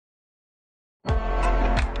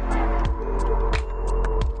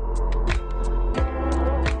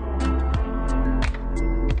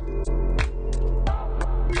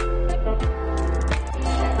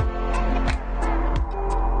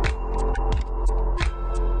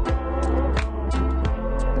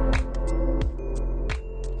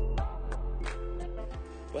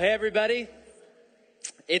Hey, everybody.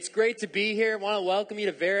 It's great to be here. I want to welcome you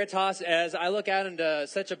to Veritas. As I look out into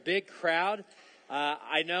such a big crowd,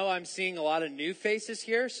 I know I'm seeing a lot of new faces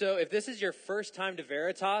here. So if this is your first time to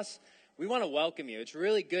Veritas, we want to welcome you. It's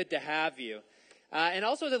really good to have you. And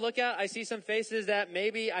also as I look out, I see some faces that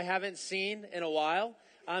maybe I haven't seen in a while.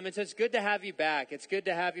 And so it's good to have you back. It's good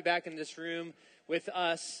to have you back in this room with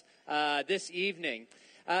us this evening.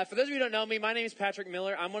 For those of you who don't know me, my name is Patrick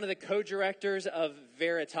Miller. I'm one of the co-directors of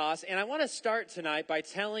Veritas, and I want to start tonight by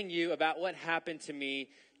telling you about what happened to me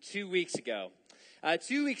 2 weeks ago.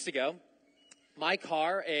 2 weeks ago, my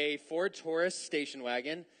car, a Ford Taurus station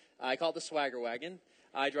wagon, I call it the Swagger Wagon.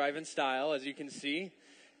 I drive in style, as you can see.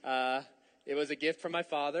 It was a gift from my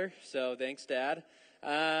father, so thanks, Dad.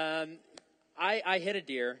 I hit a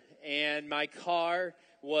deer, and my car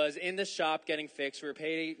was in the shop getting fixed. We were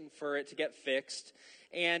paying for it to get fixed.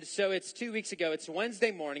 And so it's 2 weeks ago. It's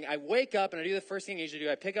Wednesday morning. I wake up, and I do the first thing I usually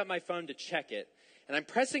do. I pick up my phone to check it. And I'm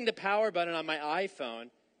pressing the power button on my iPhone,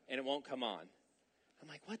 and it won't come on. I'm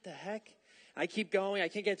like, what the heck? I keep going. I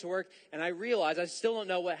can't get to work. And I realize I still don't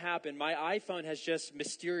know what happened. My iPhone has just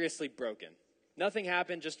mysteriously broken. Nothing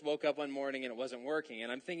happened. Just woke up one morning, and it wasn't working.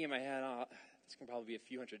 And I'm thinking in my head, oh, it's going to probably be a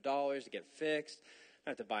few $100s to get fixed. I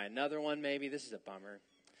have to buy another one maybe. This is a bummer.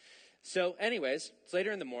 So anyways, it's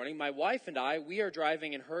later in the morning. My wife and I, we are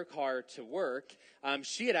driving in her car to work.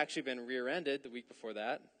 She had actually been rear-ended the week before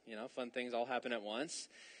that. You know, fun things all happen at once.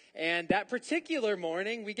 And that particular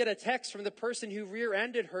morning, we get a text from the person who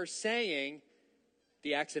rear-ended her saying,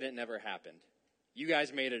 the accident never happened. You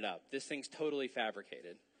guys made it up. This thing's totally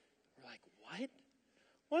fabricated. We're like, what?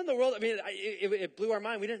 What in the world? I mean, it blew our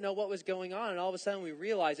mind. We didn't know what was going on. And all of a sudden we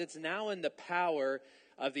realized it's now in the power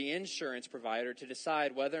of the insurance provider to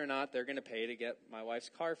decide whether or not they're going to pay to get my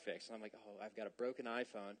wife's car fixed. And I'm like, oh, I've got a broken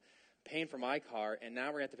iPhone, paying for my car, and now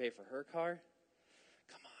we're going to have to pay for her car?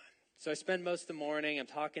 Come on. So I spend most of the morning, I'm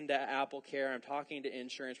talking to AppleCare, I'm talking to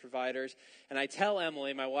insurance providers, and I tell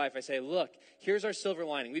Emily, my wife, I say, look, here's our silver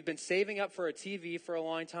lining. We've been saving up for a TV for a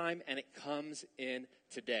long time, and it comes in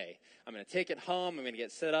today. I'm going to take it home, I'm going to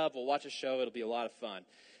get set up, we'll watch a show, it'll be a lot of fun.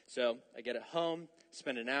 So I get it home,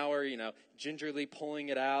 spend an hour, gingerly pulling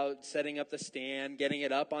it out, setting up the stand, getting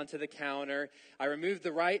it up onto the counter. I remove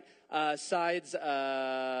the right sides,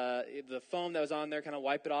 the foam that was on there, kind of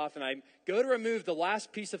wipe it off, and I go to remove the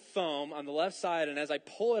last piece of foam on the left side, and as I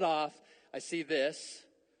pull it off, I see this.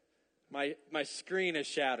 My screen is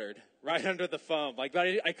shattered right under the foam. But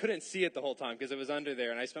I couldn't see it the whole time because it was under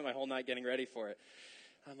there, and I spent my whole night getting ready for it.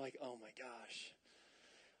 I'm like, oh my gosh.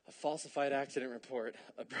 A falsified accident report,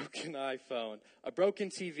 a broken iPhone, a broken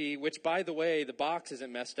TV, which, by the way, the box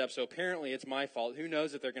isn't messed up, so apparently it's my fault. Who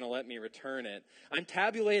knows if they're going to let me return it? I'm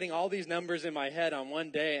tabulating all these numbers in my head on one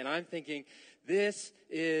day, and I'm thinking, this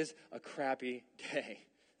is a crappy day.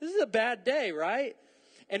 This is a bad day, right?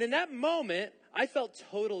 And in that moment, I felt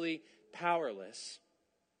totally powerless.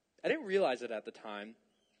 I didn't realize it at the time,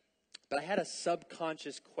 but I had a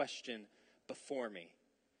subconscious question before me.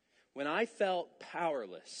 When I felt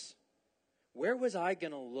powerless, where was I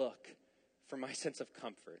going to look for my sense of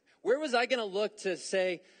comfort? Where was I going to look to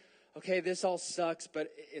say, okay, this all sucks, but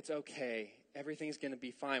it's okay. Everything's going to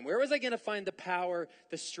be fine. Where was I going to find the power,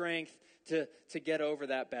 the strength to get over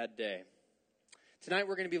that bad day? Tonight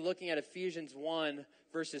we're going to be looking at Ephesians 1,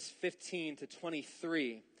 verses 15 to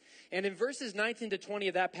 23. And in verses 19 to 20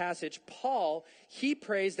 of that passage, Paul, he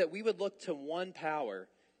prays that we would look to one power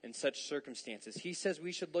in such circumstances. He says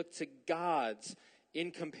we should look to God's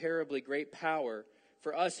incomparably great power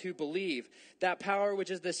for us who believe. That power which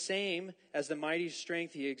is the same as the mighty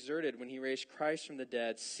strength he exerted when he raised Christ from the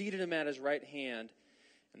dead, seated him at his right hand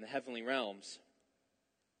in the heavenly realms.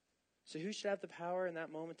 So who should have the power in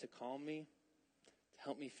that moment to calm me, to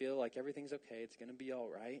help me feel like everything's okay, it's going to be all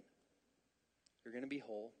right, you're going to be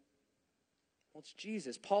whole? Well, it's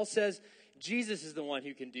Jesus. Paul says Jesus is the one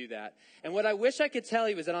who can do that. And what I wish I could tell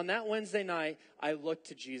you is that on that Wednesday night, I looked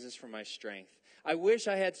to Jesus for my strength. I wish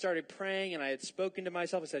I had started praying and I had spoken to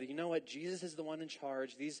myself and said, you know what? Jesus is the one in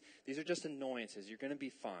charge. These are just annoyances. You're going to be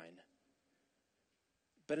fine.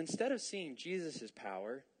 But instead of seeing Jesus'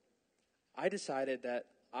 power, I decided that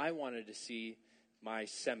I wanted to see my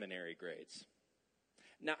seminary grades.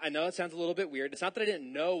 Now, I know it sounds a little bit weird. It's not that I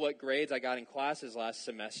didn't know what grades I got in classes last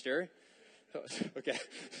semester. Okay.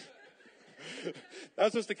 That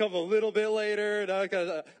was supposed to come a little bit later. No,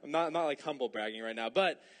 because I'm not like humble bragging right now,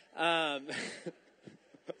 but I'm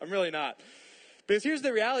really not. Because here's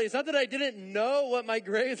the reality. It's not that I didn't know what my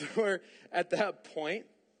grades were at that point.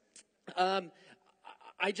 I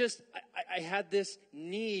I had this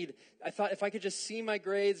need. I thought if I could just see my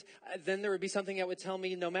grades, then there would be something that would tell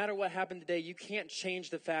me no matter what happened today, you can't change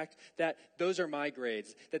the fact that those are my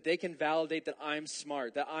grades, that they can validate that I'm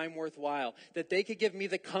smart, that I'm worthwhile, that they could give me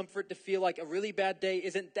the comfort to feel like a really bad day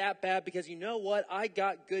isn't that bad because you know what? I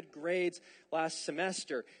got good grades last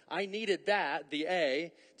semester. I needed that, the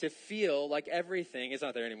A, to feel like everything is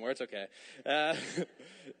not there anymore. It's okay.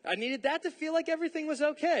 I needed that to feel like everything was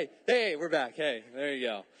okay. Hey, we're back. Hey, there you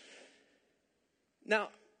go. Now,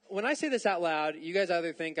 when I say this out loud, you guys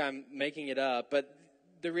either think I'm making it up, but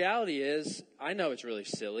the reality is, I know it's really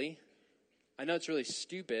silly. I know it's really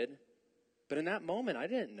stupid, but in that moment, I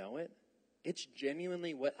didn't know it. It's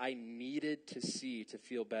genuinely what I needed to see to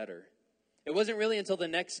feel better. It wasn't really until the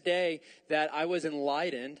next day that I was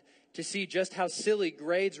enlightened to see just how silly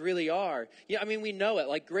grades really are. Yeah, I mean, we know it.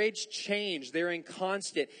 Like, grades change. They're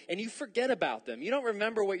inconstant. And you forget about them. You don't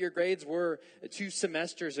remember what your grades were 2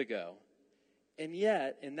 semesters ago. And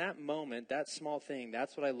yet, in that moment, that small thing,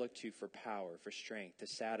 that's what I looked to for power, for strength, to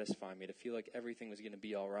satisfy me, to feel like everything was going to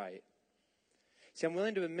be all right. See, I'm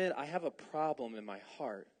willing to admit I have a problem in my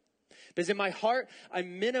heart. Because in my heart, I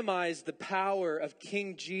minimize the power of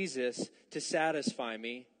King Jesus to satisfy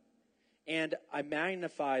me. And I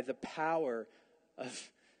magnify the power of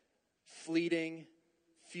fleeting,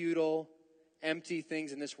 futile, empty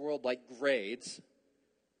things in this world like grades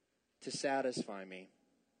to satisfy me.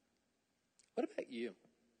 What about you?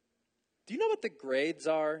 Do you know what the grades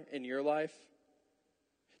are in your life?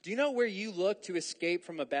 Do you know where you look to escape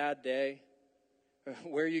from a bad day?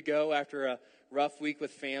 Where you go after a rough week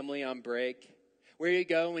with family on break? Where you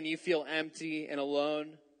go when you feel empty and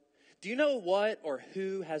alone? Do you know what or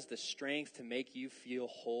who has the strength to make you feel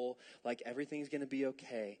whole, like everything's going to be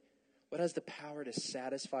okay? What has the power to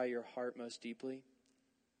satisfy your heart most deeply?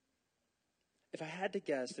 If I had to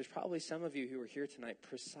guess, there's probably some of you who are here tonight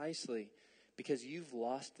precisely because you've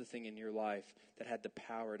lost the thing in your life that had the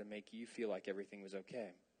power to make you feel like everything was okay.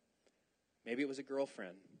 Maybe it was a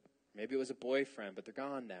girlfriend. Maybe it was a boyfriend, but they're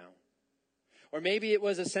gone now. Or maybe it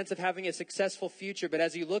was a sense of having a successful future, but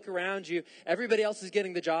as you look around you, everybody else is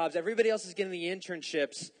getting the jobs, everybody else is getting the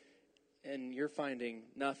internships, and you're finding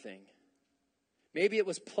nothing. Maybe it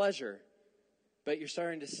was pleasure, but you're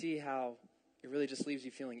starting to see how it really just leaves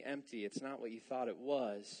you feeling empty. It's not what you thought it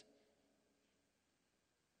was.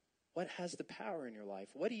 What has the power in your life?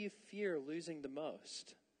 What do you fear losing the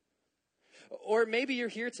most? Or maybe you're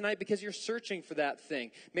here tonight because you're searching for that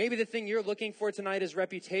thing. Maybe the thing you're looking for tonight is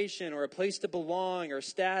reputation or a place to belong or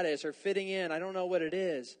status or fitting in. I don't know what it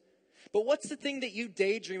is. But what's the thing that you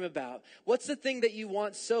daydream about? What's the thing that you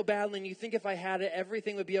want so badly and you think if I had it,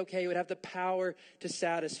 everything would be okay? It would have the power to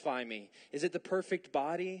satisfy me. Is it the perfect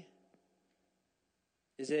body?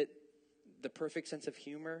 Is it the perfect sense of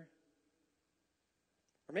humor?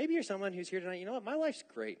 Or maybe you're someone who's here tonight, you know what, my life's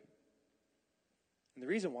great. And the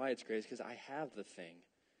reason why it's great is because I have the thing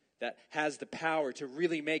that has the power to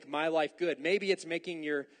really make my life good. Maybe it's making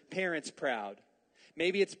your parents proud.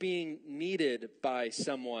 Maybe it's being needed by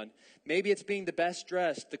someone. Maybe it's being the best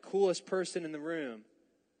dressed, the coolest person in the room.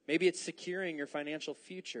 Maybe it's securing your financial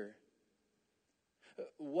future.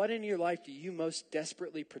 What in your life do you most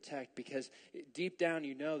desperately protect? Because deep down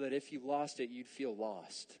you know that if you lost it, you'd feel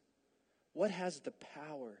lost. What has the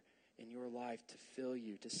power in your life to fill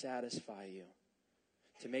you, to satisfy you,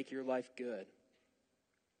 to make your life good?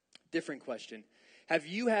 Different question. Have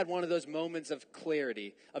you had one of those moments of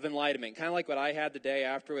clarity, of enlightenment, kind of like what I had the day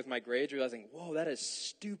after with my grades, realizing, whoa, that is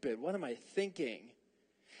stupid. What am I thinking?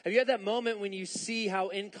 Have you had that moment when you see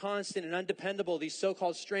how inconstant and undependable these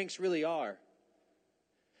so-called strengths really are?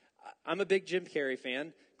 I'm a big Jim Carrey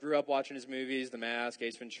fan. Grew up watching his movies, The Mask,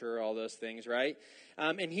 Ace Ventura, all those things, right?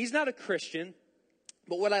 And he's not a Christian.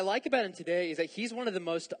 But what I like about him today is that he's one of the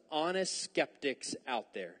most honest skeptics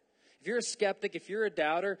out there. If you're a skeptic, if you're a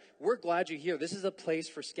doubter, we're glad you're here. This is a place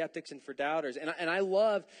for skeptics and for doubters. And I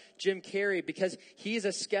love Jim Carrey because he's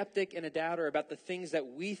a skeptic and a doubter about the things that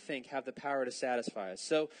we think have the power to satisfy us.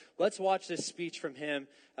 So let's watch this speech from him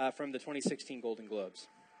from the 2016 Golden Globes.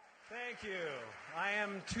 Thank you. I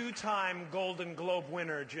am 2-time Golden Globe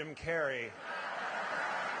winner, Jim Carrey.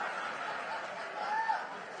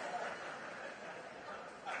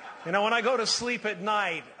 You know, when I go to sleep at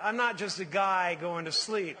night, I'm not just a guy going to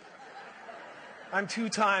sleep. I'm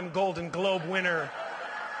 2-time Golden Globe winner,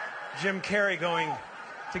 Jim Carrey, going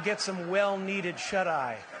to get some well-needed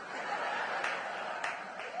shut-eye.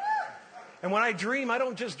 And when I dream, I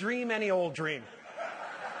don't just dream any old dream.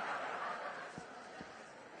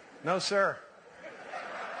 No, sir.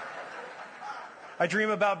 I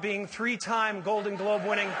dream about being 3-time Golden Globe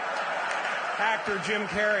winning actor Jim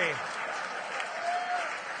Carrey.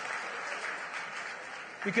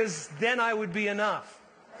 because then I would be enough.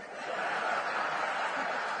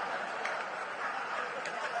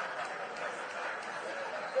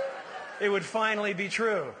 It would finally be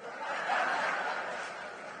true.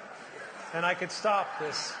 And I could stop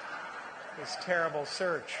this terrible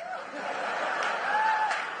search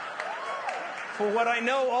for what I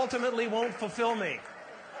know ultimately won't fulfill me.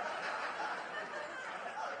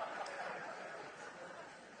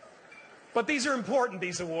 But these are important,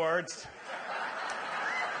 these awards.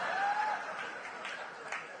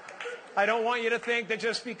 I don't want you to think that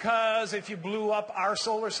just because if you blew up our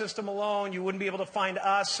solar system alone, you wouldn't be able to find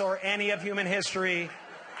us or any of human history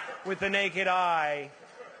with the naked eye.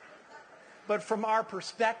 But from our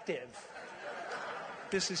perspective,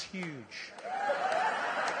 this is huge.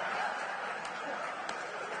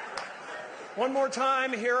 One more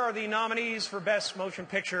time, here are the nominees for Best Motion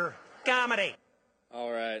Picture Comedy.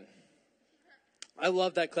 All right. I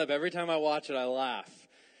love that clip. Every time I watch it, I laugh.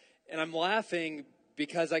 And I'm laughing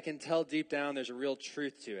because I can tell deep down there's a real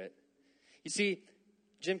truth to it. You see,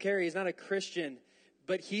 Jim Carrey is not a Christian,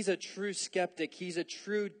 but he's a true skeptic. He's a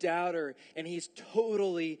true doubter, and he's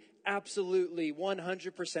totally, absolutely,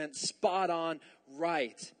 100% spot on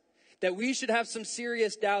right. That we should have some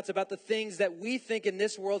serious doubts about the things that we think in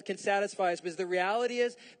this world can satisfy us, because the reality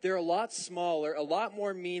is they're a lot smaller, a lot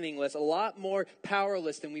more meaningless, a lot more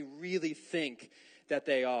powerless than we really think that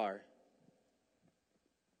they are.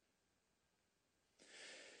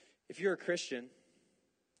 If you're a Christian,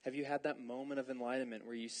 have you had that moment of enlightenment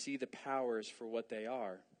where you see the powers for what they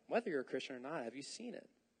are? Whether you're a Christian or not, have you seen it?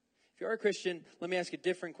 If you are a Christian, let me ask a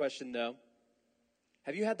different question though.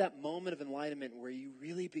 Have you had that moment of enlightenment where you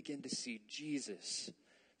really begin to see Jesus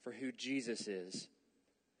for who Jesus is?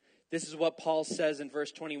 This is what Paul says in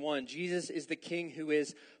verse 21. Jesus is the King who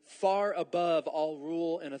is far above all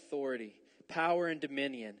rule and authority, power and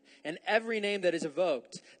dominion, and every name that is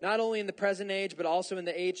evoked, not only in the present age, but also in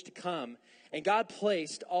the age to come. And God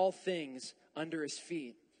placed all things under his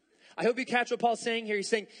feet. I hope you catch what Paul's saying here. He's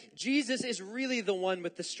saying Jesus is really the one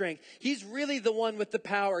with the strength. He's really the one with the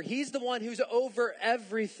power. He's the one who's over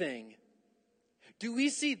everything. Do we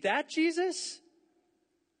see that Jesus?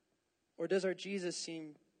 Or does our Jesus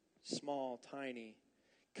seem small, tiny,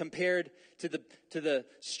 compared to the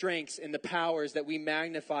strengths and the powers that we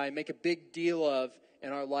magnify and make a big deal of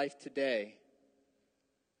in our life today?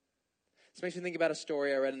 This makes me think about a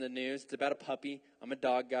story I read in the news. It's about a puppy. I'm a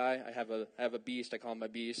dog guy. I have a beast. I call him my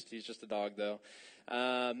beast. He's just a dog, though.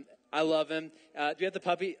 I love him. Do you have the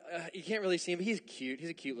puppy? You can't really see him, but he's cute. He's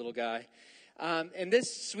a cute little guy. And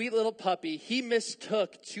this sweet little puppy, he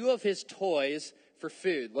mistook two of his toys for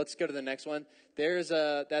food. Let's go to the next one.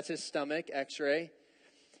 That's his stomach x-ray.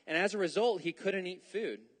 And as a result, he couldn't eat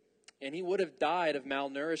food. And he would have died of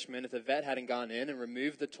malnourishment if the vet hadn't gone in and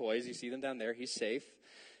removed the toys. You see them down there. He's safe.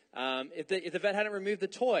 If the vet hadn't removed the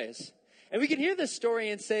toys. And we can hear this story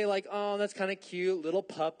and say like, oh, that's kind of cute. Little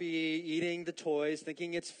puppy eating the toys,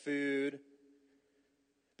 thinking it's food.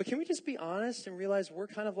 But can we just be honest and realize we're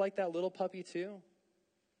kind of like that little puppy too?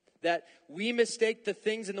 That we mistake the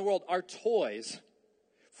things in the world, our toys,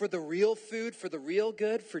 for the real food, for the real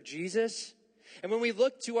good, for Jesus. And when we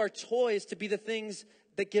look to our toys to be the things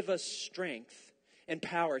that give us strength and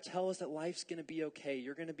power, tell us that life's going to be okay,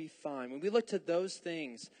 you're going to be fine. When we look to those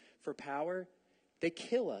things for power, they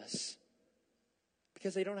kill us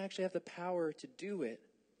because they don't actually have the power to do it.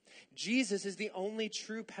 Jesus is the only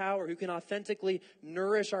true power who can authentically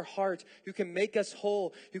nourish our hearts, who can make us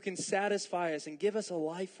whole, who can satisfy us and give us a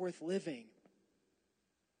life worth living.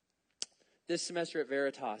 This semester at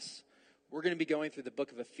Veritas, we're going to be going through the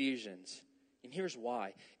book of Ephesians. And here's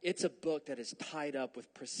why. It's a book that is tied up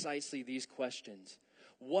with precisely these questions.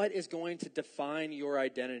 What is going to define your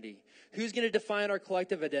identity? Who's going to define our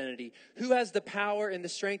collective identity? Who has the power and the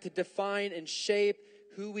strength to define and shape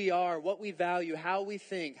who we are, what we value, how we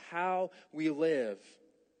think, how we live?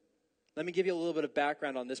 Let me give you a little bit of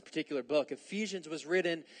background on this particular book. Ephesians was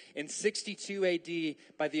written in 62 AD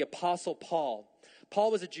by the Apostle Paul.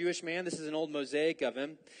 Paul was a Jewish man. This is an old mosaic of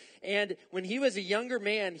him. And when he was a younger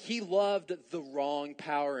man, he loved the wrong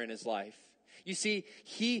power in his life. You see,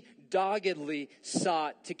 he doggedly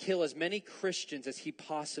sought to kill as many Christians as he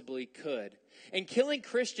possibly could. And killing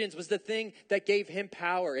Christians was the thing that gave him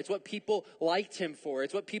power. It's what people liked him for.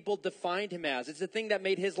 It's what people defined him as. It's the thing that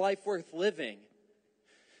made his life worth living.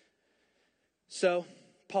 So,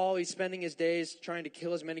 Paul, he's spending his days trying to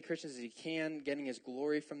kill as many Christians as he can, getting his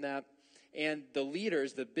glory from that. And the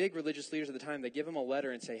leaders, the big religious leaders of the time, they give him a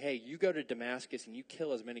letter and say, hey, you go to Damascus and you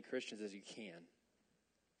kill as many Christians as you can.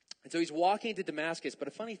 And so he's walking to Damascus, but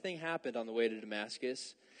a funny thing happened on the way to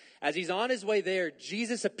Damascus. As he's on his way there,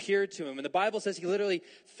 Jesus appeared to him. And the Bible says he literally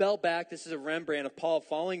fell back. This is a Rembrandt of Paul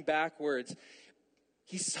falling backwards.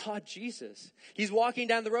 He saw Jesus. He's walking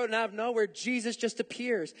down the road, and out of nowhere, Jesus just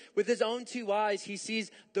appears. With his own two eyes, he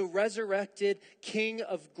sees the resurrected King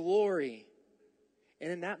of glory.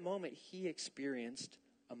 And in that moment, he experienced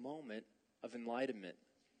a moment of enlightenment,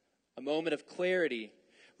 a moment of clarity,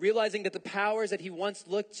 realizing that the powers that he once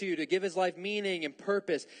looked to give his life meaning and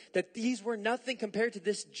purpose, that these were nothing compared to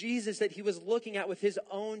this Jesus that he was looking at with his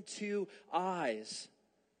own two eyes.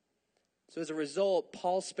 So as a result,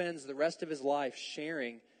 Paul spends the rest of his life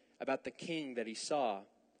sharing about the king that he saw.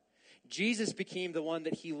 Jesus became the one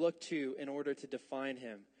that he looked to in order to define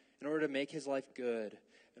him, in order to make his life good,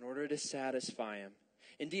 in order to satisfy him.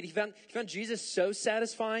 Indeed, he found Jesus so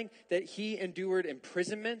satisfying that he endured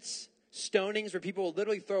imprisonments, stonings where people would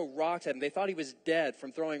literally throw rocks at him. They thought he was dead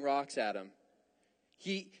from throwing rocks at him.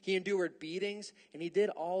 He endured beatings, and he did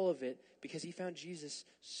all of it because he found Jesus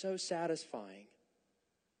so satisfying.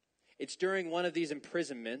 It's during one of these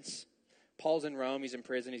imprisonments. Paul's in Rome. He's in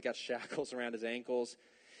prison. He's got shackles around his ankles.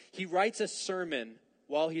 He writes a sermon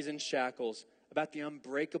while he's in shackles about the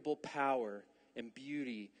unbreakable power and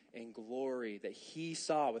beauty and glory that he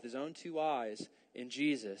saw with his own two eyes in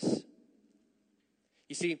Jesus.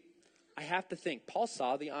 You see, I have to think, Paul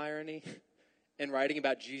saw the irony in writing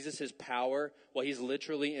about Jesus' power while he's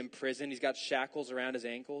literally in prison. He's got shackles around his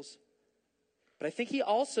ankles. But I think he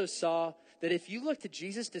also saw that if you look to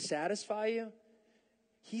Jesus to satisfy you,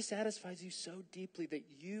 he satisfies you so deeply that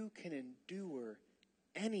you can endure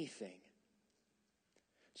anything.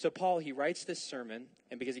 So Paul, he writes this sermon,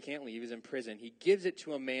 and because he can't leave, he's in prison, he gives it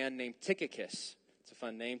to a man named Tychicus. It's a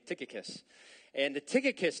fun name, Tychicus. And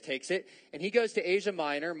Tychicus takes it, and he goes to Asia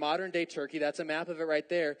Minor, modern-day Turkey. That's a map of it right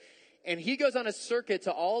there. And he goes on a circuit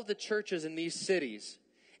to all of the churches in these cities.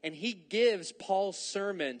 And he gives Paul's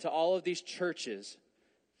sermon to all of these churches.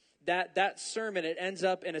 That sermon, it ends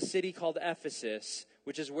up in a city called Ephesus,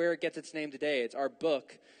 which is where it gets its name today. It's our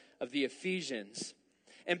book of the Ephesians.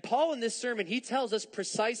 And Paul in this sermon, he tells us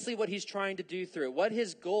precisely what he's trying to do through it, what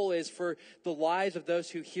his goal is for the lives of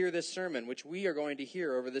those who hear this sermon, which we are going to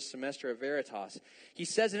hear over this semester at Veritas. He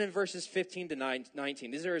says it in verses 15 to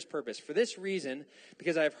 19. These are his purpose. For this reason,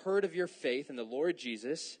 because I have heard of your faith in the Lord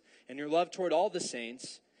Jesus and your love toward all the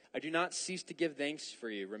saints, I do not cease to give thanks for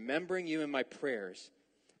you, remembering you in my prayers.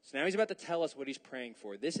 So now he's about to tell us what he's praying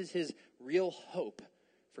for. This is his real hope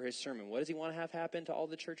for his sermon. What does he want to have happen to all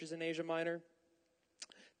the churches in Asia Minor?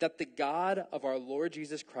 That the God of our Lord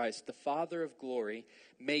Jesus Christ, the Father of glory,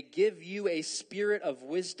 may give you a spirit of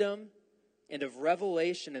wisdom and of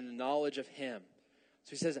revelation in the knowledge of him. So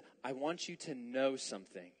he says, I want you to know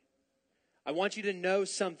something. I want you to know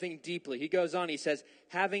something deeply. He goes on, he says,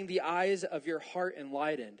 having the eyes of your heart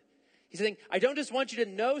enlightened. He's saying, I don't just want you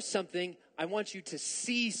to know something, I want you to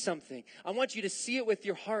see something. I want you to see it with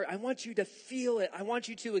your heart. I want you to feel it. I want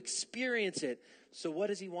you to experience it. So what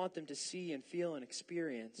does he want them to see and feel and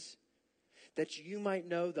experience? That you might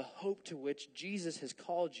know the hope to which Jesus has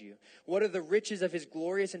called you. What are the riches of his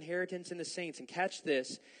glorious inheritance in the saints? And catch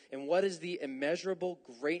this, and what is the immeasurable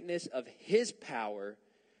greatness of his power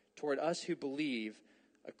toward us who believe,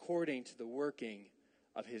 according to the working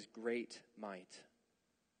of his great might.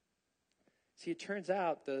 See, it turns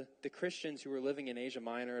out the Christians who were living in Asia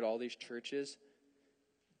Minor at all these churches,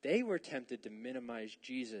 they were tempted to minimize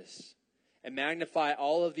Jesus and magnify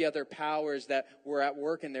all of the other powers that were at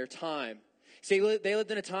work in their time. See, they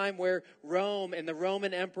lived in a time where Rome and the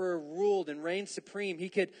Roman emperor ruled and reigned supreme. He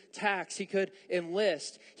could tax, he could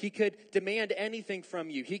enlist, he could demand anything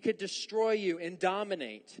from you. He could destroy you and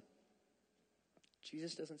dominate.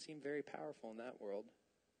 Jesus doesn't seem very powerful in that world.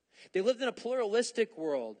 They lived in a pluralistic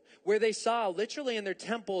world where they saw, literally in their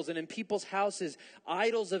temples and in people's houses,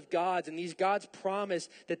 idols of gods. And these gods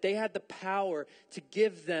promised that they had the power to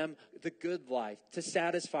give them the good life, to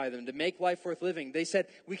satisfy them, to make life worth living. They said,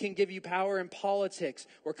 we can give you power in politics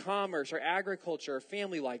or commerce or agriculture or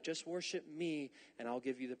family life. Just worship me and I'll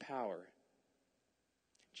give you the power.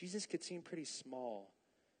 Jesus could seem pretty small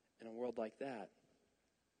in a world like that.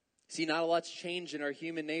 See, not a lot's changed in our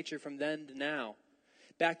human nature from then to now.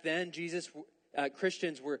 Back then,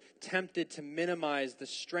 Christians were tempted to minimize the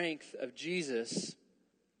strength of Jesus,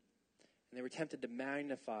 and they were tempted to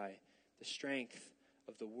magnify the strength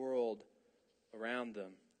of the world around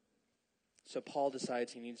them. So Paul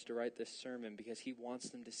decides he needs to write this sermon because he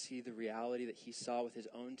wants them to see the reality that he saw with his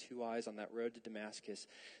own two eyes on that road to Damascus.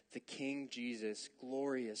 The King Jesus,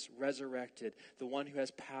 glorious, resurrected, the one who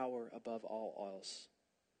has power above all else.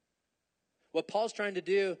 What Paul's trying to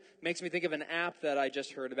do makes me think of an app that I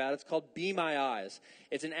just heard about. It's called Be My Eyes.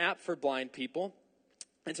 It's an app for blind people.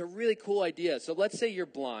 It's a really cool idea. So let's say you're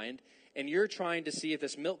blind and you're trying to see if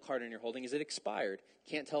this milk carton you're holding, is it expired?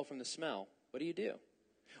 Can't tell from the smell. What do you do?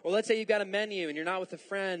 Or let's say you've got a menu and you're not with a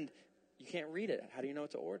friend. You can't read it. How do you know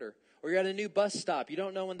what to order? Or you're at a new bus stop. You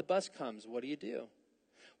don't know when the bus comes. What do you do?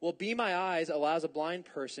 Well, Be My Eyes allows a blind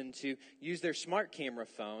person to use their smart camera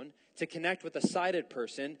phone to connect with a sighted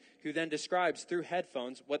person who then describes through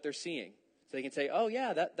headphones what they're seeing. So they can say, oh,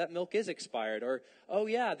 yeah, that milk is expired. Or, oh,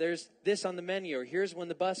 yeah, there's this on the menu. Or here's when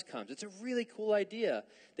the bus comes. It's a really cool idea.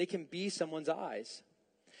 They can be someone's eyes.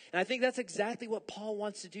 And I think that's exactly what Paul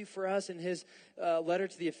wants to do for us in his letter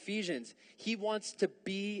to the Ephesians. He wants to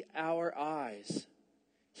be our eyes.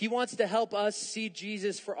 He wants to help us see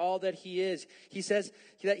Jesus for all that he is. He says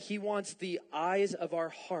that he wants the eyes of our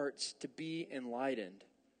hearts to be enlightened.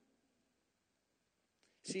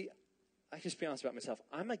 See, I can just be honest about myself.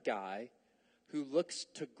 I'm a guy who looks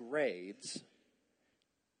to grades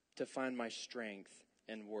to find my strength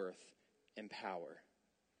and worth and power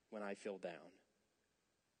when I feel down.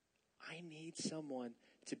 I need someone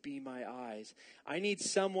to be my eyes. I need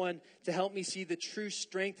someone to help me see the true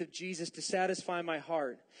strength of Jesus to satisfy my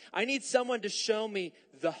heart. I need someone to show me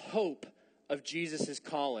the hope of Jesus'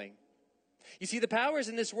 calling. You see, the powers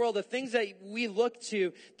in this world, the things that we look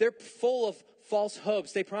to, they're full of false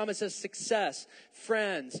hopes. They promise us success,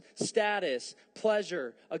 friends, status,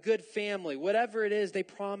 pleasure, a good family. Whatever it is, they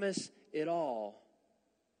promise it all.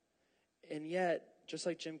 And yet, just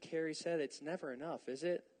like Jim Carrey said, it's never enough, is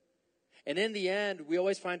it? And in the end, we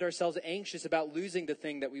always find ourselves anxious about losing the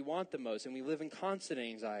thing that we want the most, and we live in constant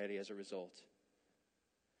anxiety as a result.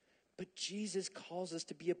 But Jesus calls us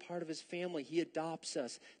to be a part of his family. He adopts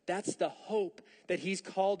us. That's the hope that he's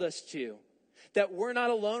called us to. That we're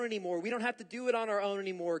not alone anymore. We don't have to do it on our own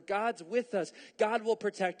anymore. God's with us. God will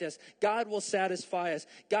protect us. God will satisfy us.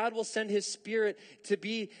 God will send his Spirit to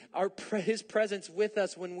be his presence with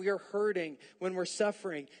us when we are hurting, when we're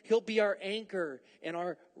suffering. He'll be our anchor in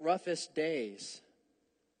our roughest days.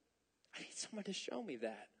 I need someone to show me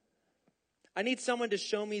that. I need someone to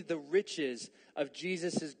show me the riches of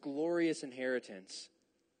Jesus' glorious inheritance.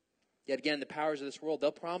 Yet again, the powers of this world,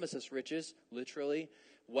 they'll promise us riches, literally,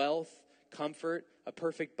 wealth, comfort, a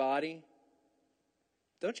perfect body.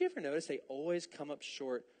 Don't you ever notice they always come up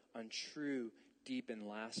short on true, deep, and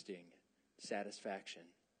lasting satisfaction?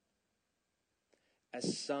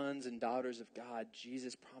 As sons and daughters of God,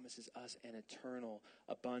 Jesus promises us an eternal,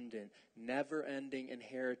 abundant, never-ending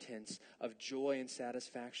inheritance of joy and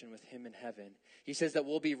satisfaction with him in heaven. He says that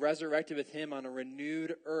we'll be resurrected with him on a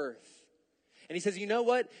renewed earth. And he says, you know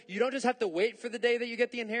what? You don't just have to wait for the day that you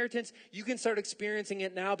get the inheritance. You can start experiencing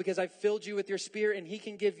it now because I've filled you with your Spirit, and he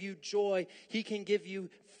can give you joy. He can give you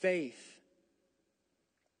faith.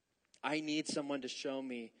 I need someone to show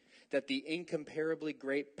me that the incomparably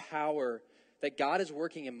great power that God is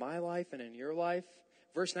working in my life and in your life.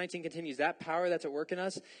 Verse 19 continues, that power that's at work in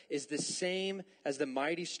us is the same as the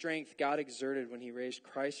mighty strength God exerted when he raised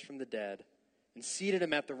Christ from the dead and seated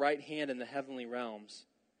him at the right hand in the heavenly realms.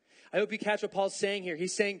 I hope you catch what Paul's saying here.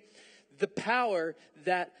 He's saying the power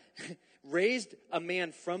that raised a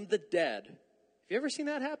man from the dead. Have you ever seen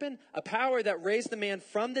that happen? A power that raised the man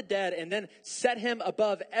from the dead and then set him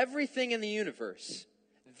above everything in the universe.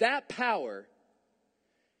 That power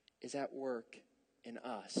is at work in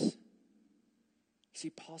us. You see,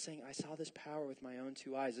 Paul's saying, I saw this power with my own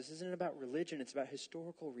two eyes. This isn't about religion. It's about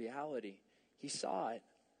historical reality. He saw it.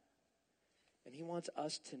 And he wants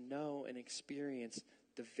us to know and experience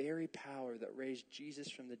the very power that raised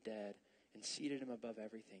Jesus from the dead and seated him above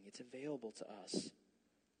everything. It's available to us.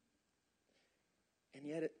 And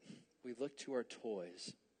yet we look to our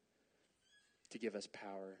toys to give us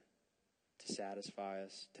power, to satisfy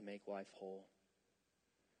us, to make life whole.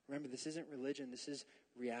 Remember, this isn't religion. This is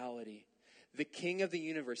reality. The King of the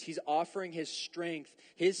universe, he's offering his strength,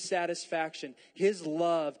 his satisfaction, his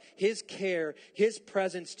love, his care, his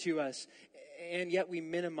presence to us. And yet we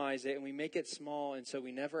minimize it and we make it small, and so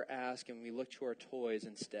we never ask and we look to our toys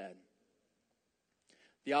instead.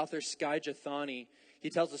 The author Skye Jethani, he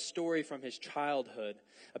tells a story from his childhood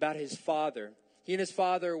about his father. He and his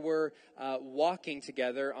father were walking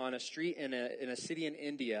together on a street in a city in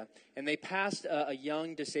India, and they passed a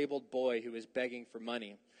young disabled boy who was begging for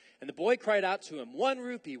money. And the boy cried out to him, 1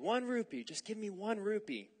 rupee, just give me 1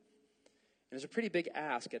 rupee. And it was a pretty big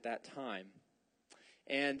ask at that time.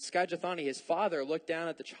 And Skye Jethani, his father, looked down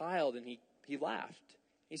at the child and he laughed.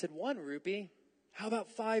 He said, 1 rupee? How about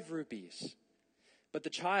 5 rupees? But the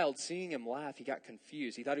child, seeing him laugh, he got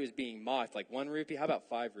confused. He thought he was being mocked, like 1 rupee? How about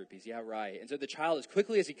 5 rupees? Yeah, right. And so the child, as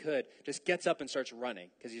quickly as he could, just gets up and starts running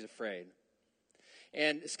because he's afraid.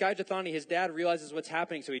 And Sky Jathani, his dad, realizes what's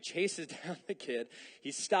happening, so he chases down the kid.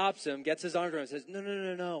 He stops him, gets his arms around him, and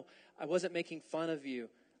says, no, I wasn't making fun of you.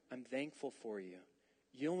 I'm thankful for you.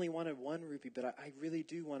 You only wanted 1 rupee, but I really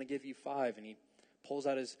do want to give you 5. And he pulls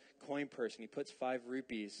out his coin purse, and he puts 5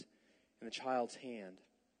 rupees in the child's hand.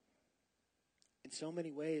 In so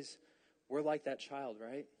many ways, we're like that child,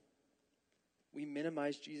 right? We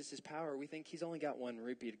minimize Jesus' power. We think he's only got 1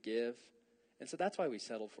 rupee to give. And so that's why we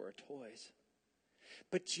settle for our toys.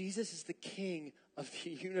 But Jesus is the king of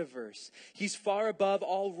the universe. He's far above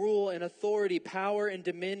all rule and authority, power and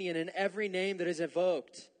dominion, and every name that is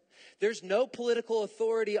invoked. There's no political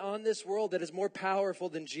authority on this world that is more powerful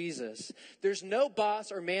than Jesus. There's no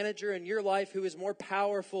boss or manager in your life who is more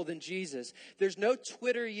powerful than Jesus. There's no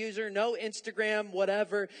Twitter user, no Instagram,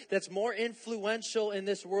 whatever, that's more influential in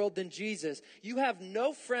this world than Jesus. You have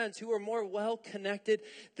no friends who are more well-connected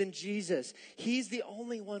than Jesus. He's the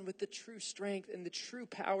only one with the true strength and the true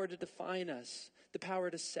power to define us. The power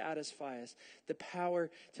to satisfy us, the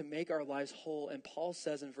power to make our lives whole. And Paul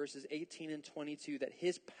says in verses 18 and 22 that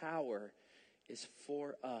his power is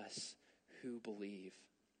for us who believe.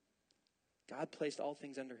 God placed all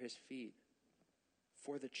things under his feet.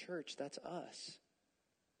 For the church, that's us.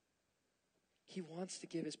 He wants to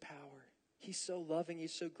give his power. He's so loving,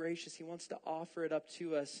 he's so gracious, he wants to offer it up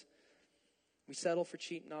to us. We settle for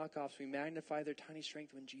cheap knockoffs. We magnify their tiny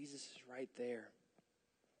strength when Jesus is right there.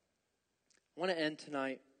 I want to end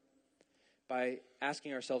tonight by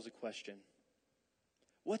asking ourselves a question.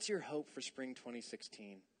 What's your hope for spring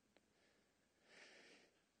 2016?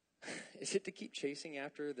 Is it to keep chasing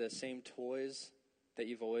after the same toys that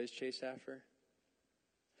you've always chased after?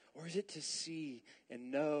 Or is it to see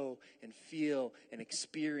and know and feel and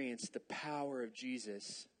experience the power of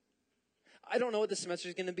Jesus? I don't know what the semester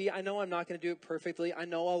is going to be. I know I'm not going to do it perfectly. I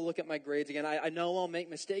know I'll look at my grades again. I know I'll make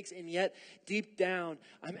mistakes. And yet, deep down,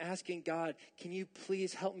 I'm asking God, can you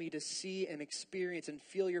please help me to see and experience and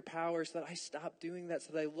feel your power so that I stop doing that,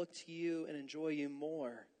 so that I look to you and enjoy you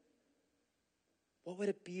more? What would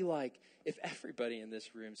it be like if everybody in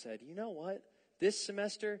this room said, you know what? This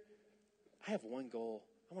semester, I have one goal.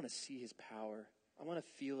 I want to see his power. I want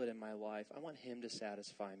to feel it in my life. I want him to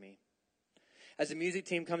satisfy me. As the music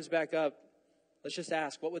team comes back up, let's just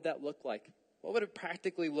ask, what would that look like? What would it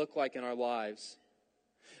practically look like in our lives?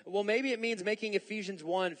 Well, maybe it means making Ephesians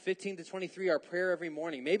 1, 15 to 23 our prayer every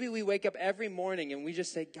morning. Maybe we wake up every morning and we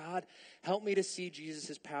just say, God, help me to see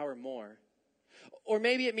Jesus' power more. Or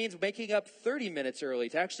maybe it means waking up 30 minutes early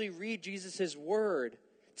to actually read Jesus' word,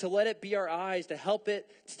 to let it be our eyes,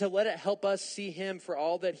 to let it help us see him for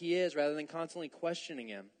all that he is rather than constantly questioning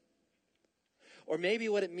him. Or maybe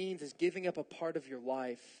what it means is giving up a part of your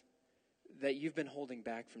life that you've been holding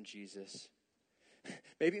back from Jesus.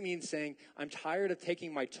 Maybe it means saying, I'm tired of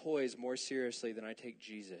taking my toys more seriously than I take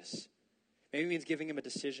Jesus. Maybe it means giving him a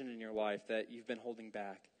decision in your life that you've been holding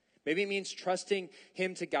back. Maybe it means trusting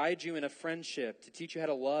him to guide you in a friendship, to teach you how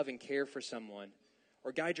to love and care for someone,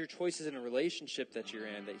 or guide your choices in a relationship that you're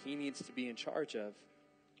in that he needs to be in charge of.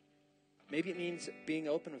 Maybe it means being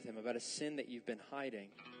open with him about a sin that you've been hiding.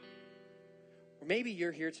 Or maybe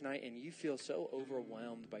you're here tonight and you feel so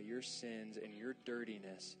overwhelmed by your sins and your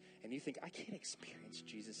dirtiness, and you think, I can't experience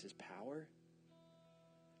Jesus' power.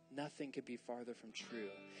 Nothing could be farther from true.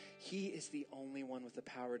 He is the only one with the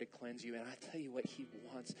power to cleanse you, and I tell you what, he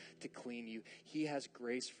wants to clean you. He has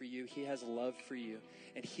grace for you. He has love for you,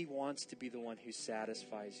 and he wants to be the one who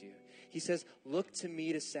satisfies you. He says, look to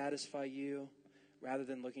me to satisfy you rather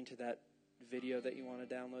than looking to that video that you want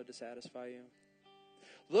to download to satisfy you.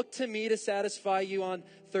 Look to me to satisfy you on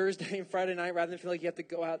Thursday and Friday night rather than feel like you have to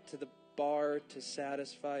go out to the bar to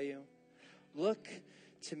satisfy you. Look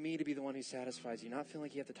to me to be the one who satisfies you, not feeling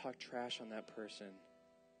like you have to talk trash on that person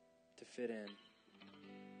to fit in.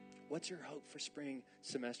 What's your hope for spring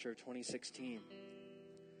semester of 2016?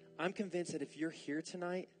 I'm convinced that if you're here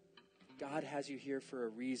tonight, God has you here for a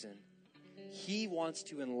reason. He wants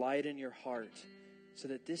to enlighten your heart so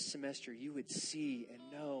that this semester you would see and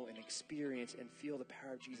know and experience and feel the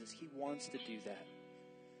power of Jesus. He wants to do that.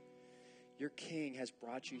 Your King has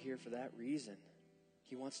brought you here for that reason.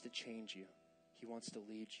 He wants to change you. He wants to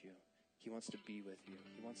lead you. He wants to be with you.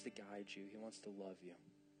 He wants to guide you. He wants to love you.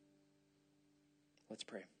 Let's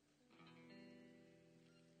pray.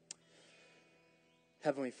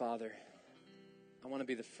 Heavenly Father, I want to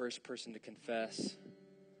be the first person to confess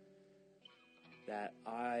that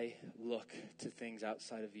I look to things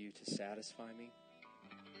outside of you to satisfy me.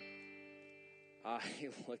 I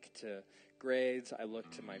look to grades. I look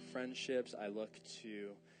to my friendships. I look to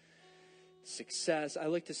success. I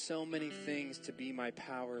look to so many things to be my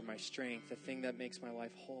power, my strength, the thing that makes my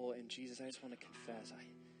life whole. And Jesus, I just want to confess,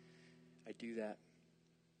 I do that.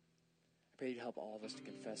 I pray you'd help all of us to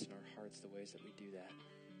confess in our hearts the ways that we do that.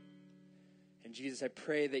 And Jesus, I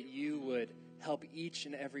pray that you would help each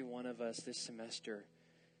and every one of us this semester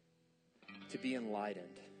to be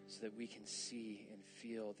enlightened so that we can see and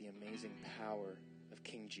feel the amazing power of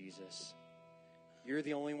King Jesus. You're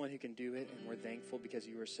the only one who can do it, and we're thankful because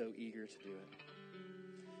you are so eager to do it.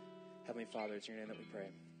 Heavenly Father, it's in your name that we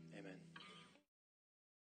pray.